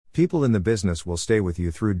People in the business will stay with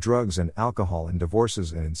you through drugs and alcohol and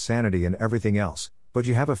divorces and insanity and everything else, but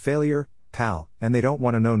you have a failure, pal, and they don't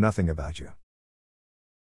want to know nothing about you.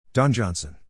 Don Johnson.